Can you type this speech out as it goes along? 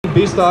2019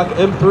 B-Stock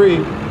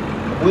M3.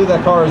 I believe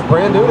that car is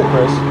brand new to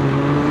Chris.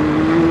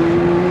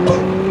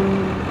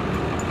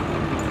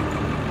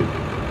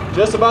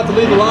 Just about to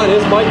lead the line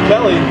is Mike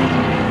Kelly.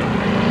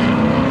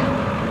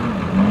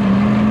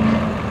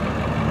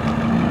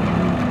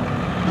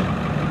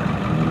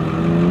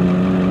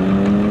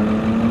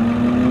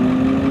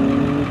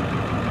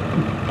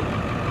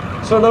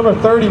 So number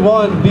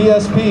 31,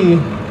 BSP,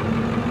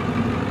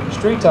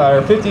 street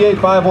tire,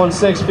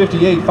 58.516,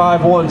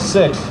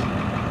 58.516.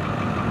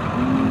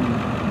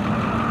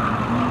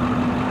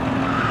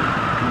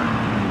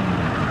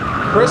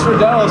 Chris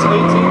Riddell's 18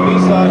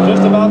 B-Stock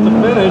just about to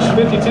finish,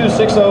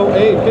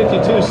 52.608,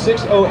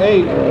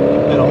 52.608.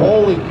 And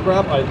holy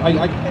crap,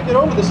 I can't get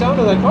over the sound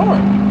of that car.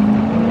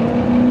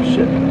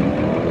 Shit.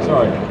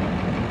 Sorry,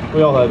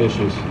 we all have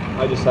issues.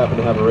 I just happen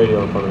to have a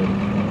radio in front of me.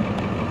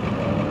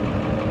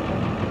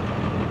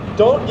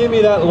 Don't give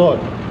me that look.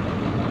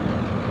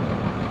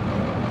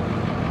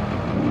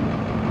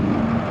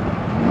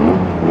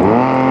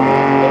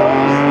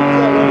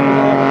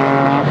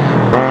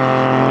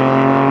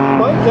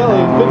 Mike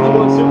Kelly,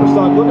 51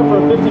 Superstock, looking for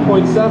a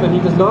 50.7. He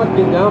does not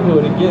get down to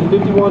it again.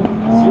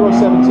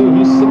 51.072.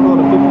 He's sitting on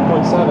a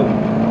 50.7.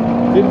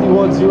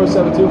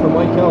 51.072 for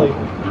Mike Kelly.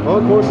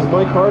 On course is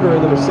Mike Carter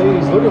in the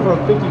Mercedes, looking for a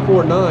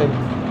 54.9.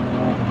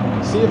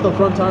 See if the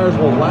front tires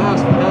will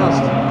last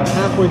past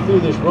halfway through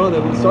this run.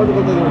 And it started to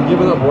look like they were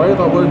giving up right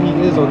about where he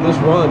is on this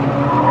run,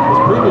 his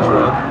previous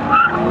run.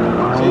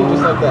 See,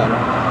 just like that.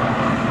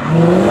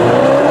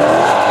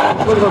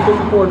 Looking for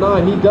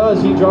 54.9. He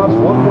does. He drops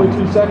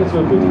 1.2 seconds to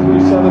a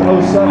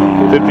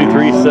 53.707.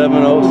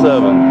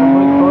 53.707.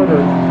 Mike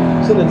Carter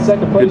sitting in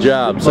second place. Good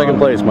job. Second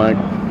place, Mike.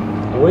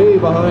 Way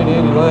behind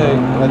Andy Lang.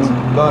 That's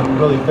not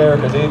really fair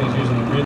because Andy's using